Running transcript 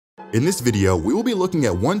In this video, we will be looking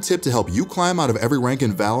at one tip to help you climb out of every rank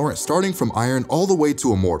in Valorant, starting from Iron all the way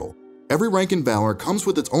to Immortal. Every rank in Valorant comes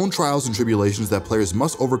with its own trials and tribulations that players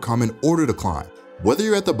must overcome in order to climb. Whether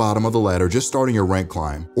you're at the bottom of the ladder just starting your rank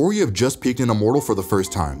climb, or you have just peaked in Immortal for the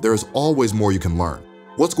first time, there is always more you can learn.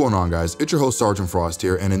 What's going on, guys? It's your host Sergeant Frost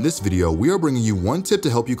here, and in this video, we are bringing you one tip to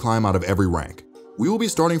help you climb out of every rank. We will be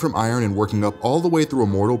starting from Iron and working up all the way through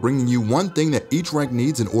Immortal, bringing you one thing that each rank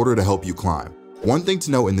needs in order to help you climb. One thing to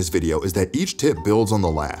note in this video is that each tip builds on the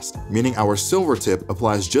last, meaning our Silver tip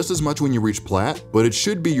applies just as much when you reach Plat, but it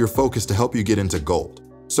should be your focus to help you get into Gold.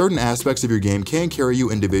 Certain aspects of your game can carry you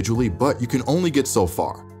individually, but you can only get so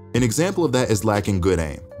far. An example of that is lacking good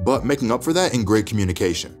aim, but making up for that in great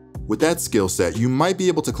communication. With that skill set, you might be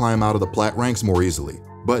able to climb out of the Plat ranks more easily,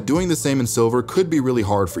 but doing the same in Silver could be really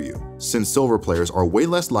hard for you, since Silver players are way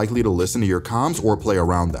less likely to listen to your comms or play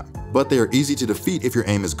around them, but they are easy to defeat if your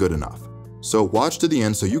aim is good enough. So watch to the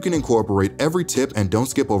end so you can incorporate every tip and don't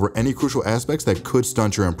skip over any crucial aspects that could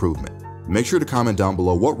stunt your improvement. Make sure to comment down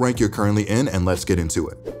below what rank you're currently in and let's get into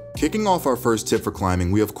it. Kicking off our first tip for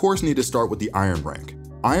climbing, we of course need to start with the Iron rank.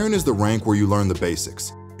 Iron is the rank where you learn the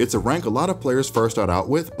basics. It's a rank a lot of players first start out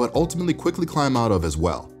with, but ultimately quickly climb out of as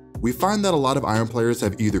well. We find that a lot of Iron players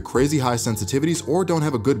have either crazy high sensitivities or don't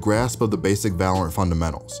have a good grasp of the basic Valorant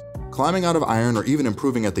fundamentals. Climbing out of Iron or even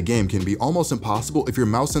improving at the game can be almost impossible if your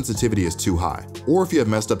mouse sensitivity is too high, or if you have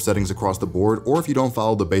messed up settings across the board, or if you don't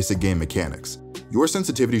follow the basic game mechanics. Your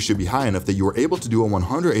sensitivity should be high enough that you are able to do a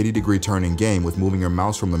 180-degree turn in game with moving your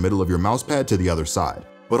mouse from the middle of your mouse pad to the other side,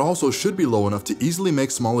 but also should be low enough to easily make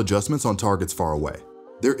small adjustments on targets far away.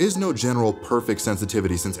 There is no general perfect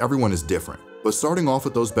sensitivity since everyone is different, but starting off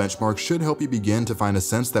with those benchmarks should help you begin to find a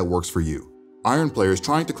sense that works for you. Iron players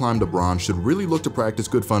trying to climb to Bronze should really look to practice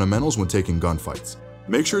good fundamentals when taking gunfights.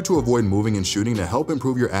 Make sure to avoid moving and shooting to help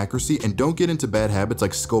improve your accuracy, and don't get into bad habits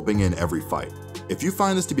like scoping in every fight. If you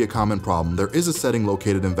find this to be a common problem, there is a setting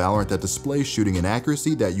located in Valorant that displays shooting and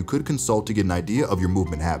accuracy that you could consult to get an idea of your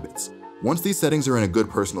movement habits. Once these settings are in a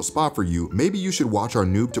good personal spot for you, maybe you should watch our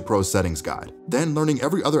Noob to Pro settings guide. Then learning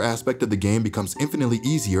every other aspect of the game becomes infinitely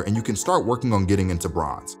easier and you can start working on getting into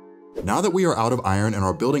Bronze. Now that we are out of Iron and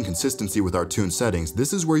are building consistency with our tuned settings,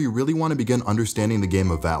 this is where you really want to begin understanding the game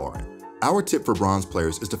of Valorant. Our tip for Bronze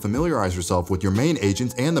players is to familiarize yourself with your main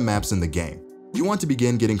agents and the maps in the game. You want to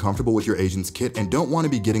begin getting comfortable with your agent's kit and don't want to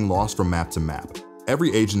be getting lost from map to map.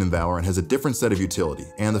 Every agent in Valorant has a different set of utility,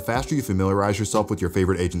 and the faster you familiarize yourself with your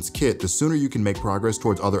favorite agent's kit, the sooner you can make progress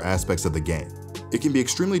towards other aspects of the game. It can be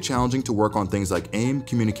extremely challenging to work on things like aim,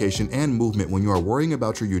 communication, and movement when you are worrying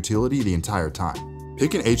about your utility the entire time.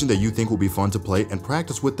 Pick an agent that you think will be fun to play and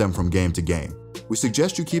practice with them from game to game. We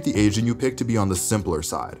suggest you keep the agent you pick to be on the simpler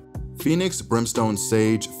side. Phoenix, Brimstone,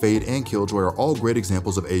 Sage, Fade, and Killjoy are all great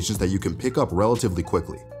examples of agents that you can pick up relatively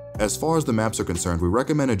quickly. As far as the maps are concerned, we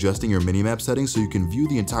recommend adjusting your minimap settings so you can view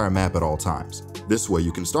the entire map at all times. This way,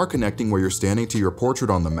 you can start connecting where you're standing to your portrait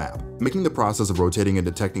on the map, making the process of rotating and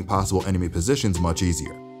detecting possible enemy positions much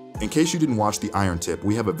easier. In case you didn't watch the Iron tip,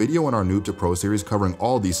 we have a video in our Noob to Pro series covering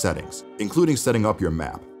all these settings, including setting up your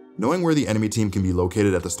map. Knowing where the enemy team can be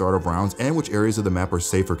located at the start of rounds and which areas of the map are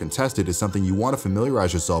safe or contested is something you want to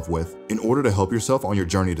familiarize yourself with in order to help yourself on your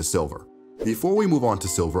journey to Silver. Before we move on to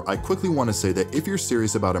Silver, I quickly want to say that if you're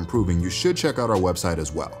serious about improving, you should check out our website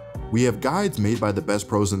as well. We have guides made by the best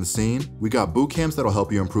pros in the scene, we got boot camps that'll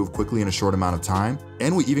help you improve quickly in a short amount of time,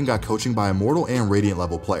 and we even got coaching by Immortal and Radiant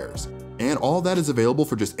level players. And all that is available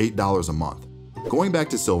for just $8 a month. Going back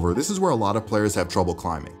to Silver, this is where a lot of players have trouble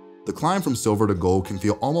climbing. The climb from Silver to Gold can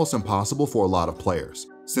feel almost impossible for a lot of players,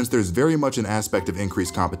 since there's very much an aspect of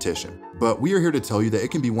increased competition. But we are here to tell you that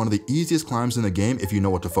it can be one of the easiest climbs in the game if you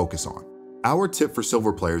know what to focus on. Our tip for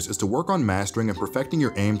Silver players is to work on mastering and perfecting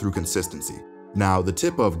your aim through consistency. Now, the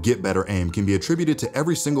tip of get better aim can be attributed to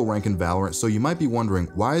every single rank in Valorant, so you might be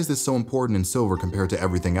wondering, why is this so important in Silver compared to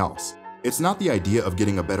everything else? It's not the idea of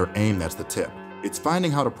getting a better aim that's the tip, it's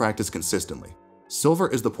finding how to practice consistently. Silver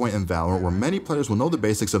is the point in Valorant where many players will know the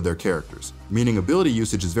basics of their characters, meaning ability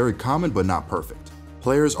usage is very common but not perfect.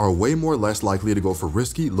 Players are way less likely to go for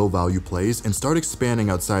risky, low-value plays and start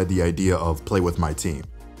expanding outside the idea of play with my team.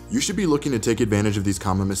 You should be looking to take advantage of these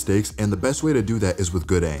common mistakes, and the best way to do that is with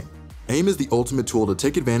good aim. Aim is the ultimate tool to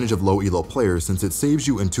take advantage of low elo players since it saves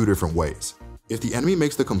you in two different ways. If the enemy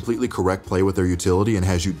makes the completely correct play with their utility and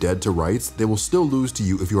has you dead to rights, they will still lose to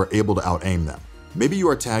you if you are able to out-aim them. Maybe you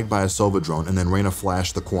are tagged by a Sova drone and then Reyna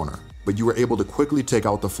flashed the corner, but you were able to quickly take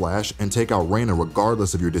out the flash and take out Reyna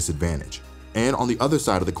regardless of your disadvantage. And on the other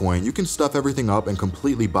side of the coin, you can stuff everything up and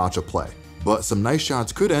completely botch a play, but some nice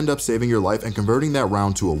shots could end up saving your life and converting that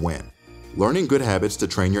round to a win. Learning good habits to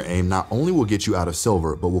train your aim not only will get you out of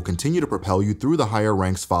silver, but will continue to propel you through the higher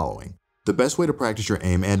ranks following. The best way to practice your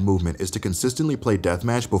aim and movement is to consistently play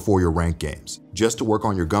deathmatch before your ranked games, just to work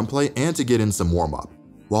on your gunplay and to get in some warm-up.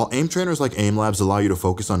 While aim trainers like aim labs allow you to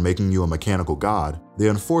focus on making you a mechanical god, they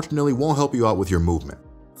unfortunately won't help you out with your movement.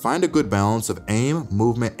 Find a good balance of aim,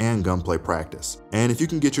 movement, and gunplay practice. And if you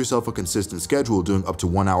can get yourself a consistent schedule doing up to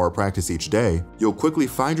 1 hour of practice each day, you'll quickly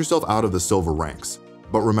find yourself out of the silver ranks.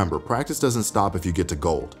 But remember, practice doesn't stop if you get to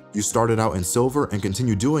gold. You started out in silver and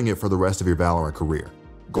continue doing it for the rest of your Valorant career.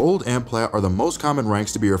 Gold and plat are the most common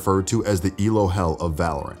ranks to be referred to as the elo hell of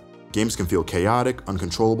Valorant. Games can feel chaotic,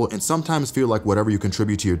 uncontrollable, and sometimes feel like whatever you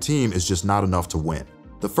contribute to your team is just not enough to win.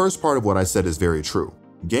 The first part of what I said is very true.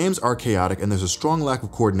 Games are chaotic and there's a strong lack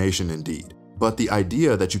of coordination indeed. But the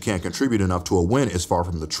idea that you can't contribute enough to a win is far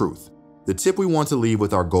from the truth. The tip we want to leave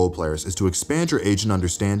with our gold players is to expand your agent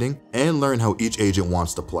understanding and learn how each agent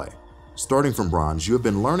wants to play. Starting from bronze, you have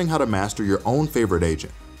been learning how to master your own favorite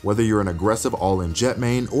agent. Whether you're an aggressive all-in jet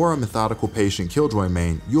main or a methodical patient killjoy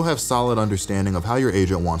main, you'll have solid understanding of how your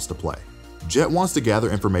agent wants to play. Jet wants to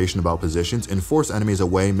gather information about positions and force enemies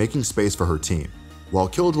away, making space for her team, while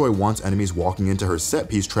Killjoy wants enemies walking into her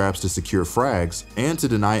set-piece traps to secure frags and to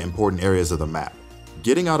deny important areas of the map.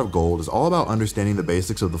 Getting out of gold is all about understanding the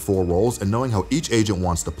basics of the 4 roles and knowing how each agent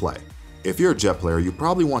wants to play. If you're a jet player, you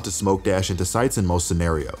probably want to smoke dash into sites in most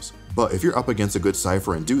scenarios. But if you're up against a good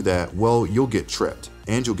Cypher and do that, well, you'll get tripped,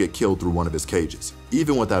 and you'll get killed through one of his cages,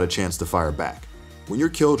 even without a chance to fire back. When you're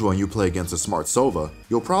Killjoy and you play against a smart Sova,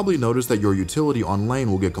 you'll probably notice that your utility on lane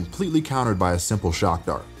will get completely countered by a simple shock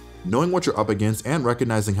dart. Knowing what you're up against and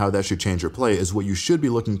recognizing how that should change your play is what you should be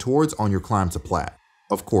looking towards on your climb to plat.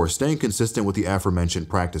 Of course, staying consistent with the aforementioned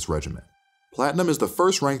practice regimen. Platinum is the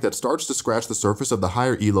first rank that starts to scratch the surface of the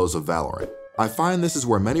higher elos of Valorant. I find this is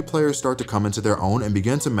where many players start to come into their own and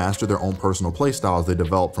begin to master their own personal playstyles they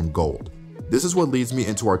develop from gold. This is what leads me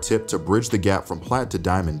into our tip to bridge the gap from plat to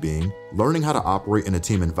diamond, being learning how to operate in a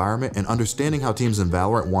team environment and understanding how teams in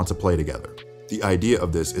Valorant want to play together. The idea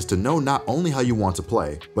of this is to know not only how you want to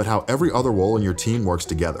play, but how every other role in your team works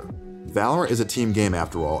together. Valorant is a team game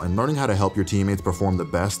after all, and learning how to help your teammates perform the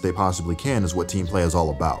best they possibly can is what team play is all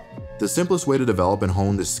about. The simplest way to develop and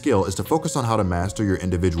hone this skill is to focus on how to master your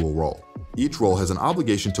individual role. Each role has an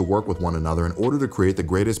obligation to work with one another in order to create the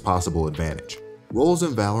greatest possible advantage. Roles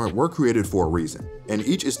in Valorant were created for a reason, and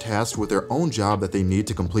each is tasked with their own job that they need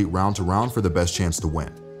to complete round to round for the best chance to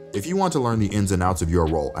win. If you want to learn the ins and outs of your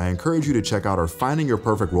role, I encourage you to check out our Finding Your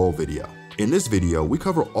Perfect Role video. In this video, we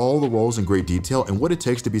cover all the roles in great detail and what it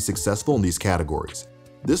takes to be successful in these categories.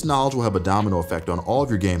 This knowledge will have a domino effect on all of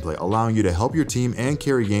your gameplay, allowing you to help your team and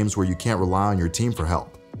carry games where you can't rely on your team for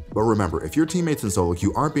help. But remember, if your teammates in solo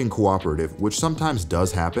queue aren't being cooperative, which sometimes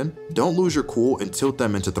does happen, don't lose your cool and tilt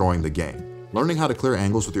them into throwing the game. Learning how to clear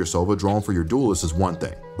angles with your Sova drone for your duelist is one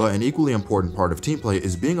thing, but an equally important part of team play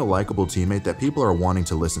is being a likable teammate that people are wanting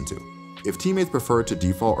to listen to. If teammates prefer to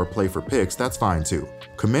default or play for picks, that's fine too.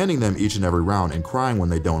 Commanding them each and every round and crying when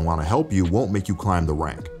they don't want to help you won't make you climb the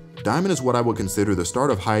rank. Diamond is what I would consider the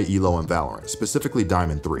start of high elo in Valorant, specifically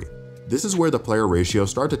Diamond 3. This is where the player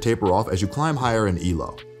ratios start to taper off as you climb higher in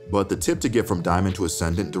elo. But the tip to get from Diamond to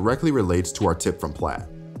Ascendant directly relates to our tip from Plat.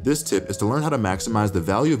 This tip is to learn how to maximize the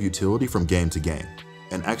value of utility from game to game.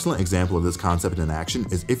 An excellent example of this concept in action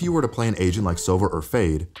is if you were to play an agent like Sova or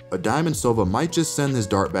Fade, a Diamond Sova might just send his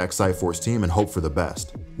dart back Sight Force team and hope for the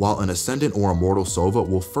best, while an Ascendant or Immortal Sova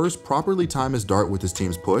will first properly time his dart with his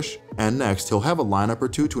team's push, and next he'll have a lineup or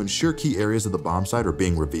two to ensure key areas of the bomb site are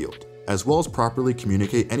being revealed, as well as properly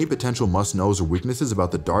communicate any potential must-knows or weaknesses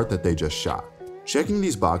about the dart that they just shot. Checking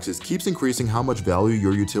these boxes keeps increasing how much value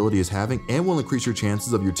your utility is having and will increase your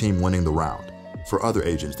chances of your team winning the round. For other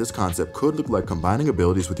agents, this concept could look like combining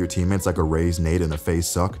abilities with your teammates like a Raze, Nade, and a Phase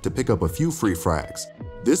Suck to pick up a few free frags.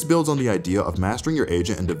 This builds on the idea of mastering your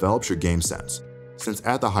agent and develops your game sense. Since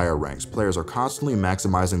at the higher ranks, players are constantly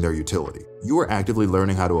maximizing their utility, you are actively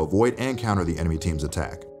learning how to avoid and counter the enemy team's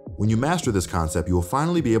attack. When you master this concept, you will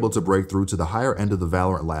finally be able to break through to the higher end of the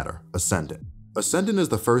Valorant ladder, Ascendant. Ascendant is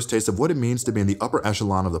the first taste of what it means to be in the upper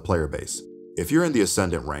echelon of the player base. If you're in the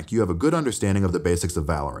Ascendant rank, you have a good understanding of the basics of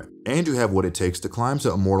Valorant, and you have what it takes to climb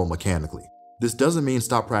to Immortal mechanically. This doesn't mean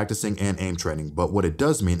stop practicing and aim training, but what it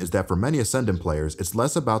does mean is that for many Ascendant players, it's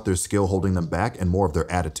less about their skill holding them back and more of their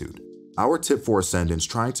attitude. Our tip for Ascendants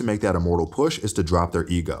trying to make that Immortal push is to drop their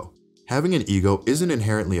ego. Having an ego isn't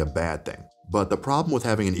inherently a bad thing, but the problem with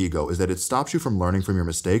having an ego is that it stops you from learning from your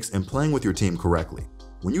mistakes and playing with your team correctly.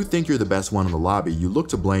 When you think you're the best one in the lobby, you look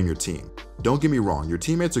to blame your team. Don't get me wrong, your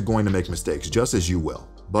teammates are going to make mistakes just as you will,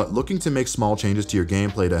 but looking to make small changes to your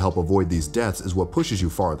gameplay to help avoid these deaths is what pushes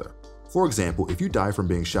you farther. For example, if you die from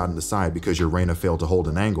being shot in the side because your Reyna failed to hold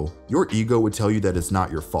an angle, your ego would tell you that it's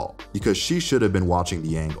not your fault, because she should have been watching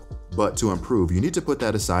the angle. But to improve, you need to put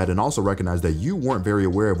that aside and also recognize that you weren't very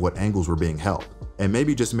aware of what angles were being held, and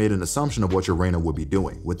maybe just made an assumption of what your Reyna would be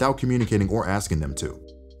doing, without communicating or asking them to.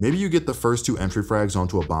 Maybe you get the first 2 entry frags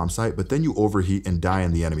onto a bomb site, but then you overheat and die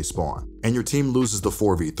in the enemy spawn, and your team loses the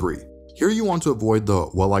 4v3. Here you want to avoid the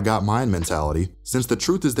 "well, I got mine" mentality, since the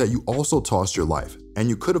truth is that you also tossed your life, and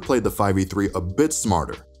you could have played the 5v3 a bit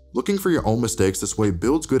smarter. Looking for your own mistakes this way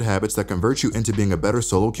builds good habits that convert you into being a better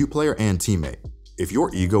solo queue player and teammate. If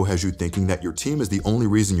your ego has you thinking that your team is the only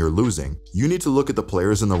reason you're losing, you need to look at the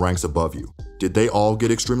players in the ranks above you. Did they all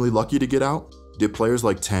get extremely lucky to get out? Did players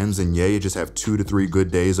like Tens and Ye just have 2 to 3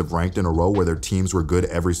 good days of ranked in a row where their teams were good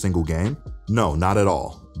every single game? No, not at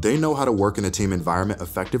all. They know how to work in a team environment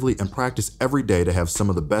effectively and practice every day to have some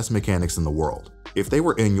of the best mechanics in the world. If they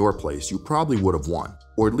were in your place, you probably would have won,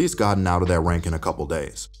 or at least gotten out of that rank in a couple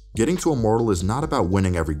days. Getting to Immortal is not about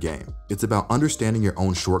winning every game. It's about understanding your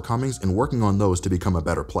own shortcomings and working on those to become a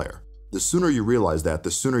better player. The sooner you realize that,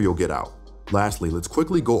 the sooner you'll get out. Lastly, let's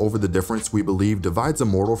quickly go over the difference we believe divides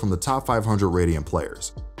Immortal from the top 500 Radiant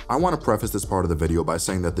players. I want to preface this part of the video by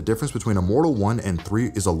saying that the difference between Immortal 1 and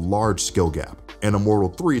 3 is a large skill gap, and Immortal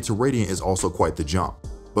 3 to Radiant is also quite the jump.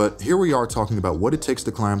 But here we are talking about what it takes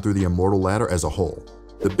to climb through the Immortal ladder as a whole.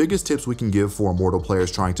 The biggest tips we can give for Immortal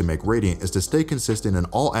players trying to make Radiant is to stay consistent in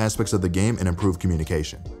all aspects of the game and improve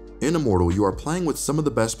communication. In Immortal, you are playing with some of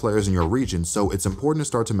the best players in your region, so it's important to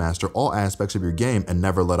start to master all aspects of your game and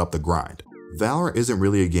never let up the grind. Valorant isn't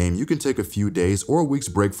really a game you can take a few days or a week's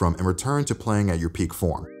break from and return to playing at your peak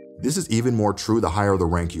form. This is even more true the higher the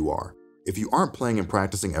rank you are. If you aren't playing and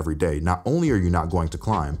practicing every day, not only are you not going to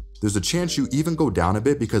climb, there's a chance you even go down a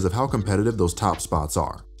bit because of how competitive those top spots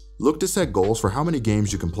are. Look to set goals for how many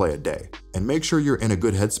games you can play a day, and make sure you're in a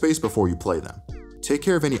good headspace before you play them. Take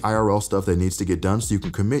care of any IRL stuff that needs to get done so you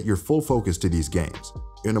can commit your full focus to these games.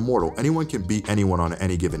 In Immortal, anyone can beat anyone on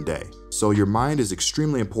any given day, so your mind is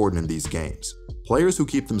extremely important in these games. Players who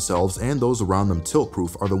keep themselves and those around them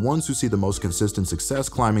tilt-proof are the ones who see the most consistent success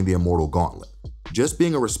climbing the Immortal gauntlet. Just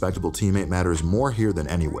being a respectable teammate matters more here than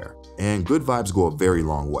anywhere, and good vibes go a very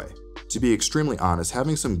long way. To be extremely honest,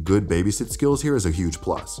 having some good babysit skills here is a huge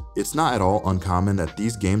plus. It's not at all uncommon that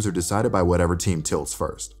these games are decided by whatever team tilts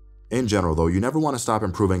first. In general though, you never want to stop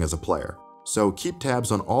improving as a player. So keep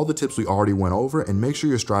tabs on all the tips we already went over and make sure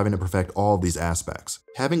you're striving to perfect all of these aspects,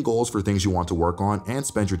 having goals for things you want to work on, and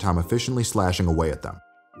spend your time efficiently slashing away at them.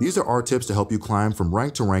 These are our tips to help you climb from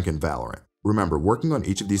rank to rank in Valorant. Remember, working on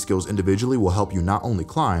each of these skills individually will help you not only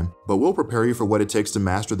climb, but will prepare you for what it takes to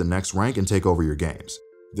master the next rank and take over your games.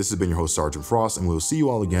 This has been your host Sergeant Frost, and we'll see you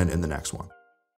all again in the next one.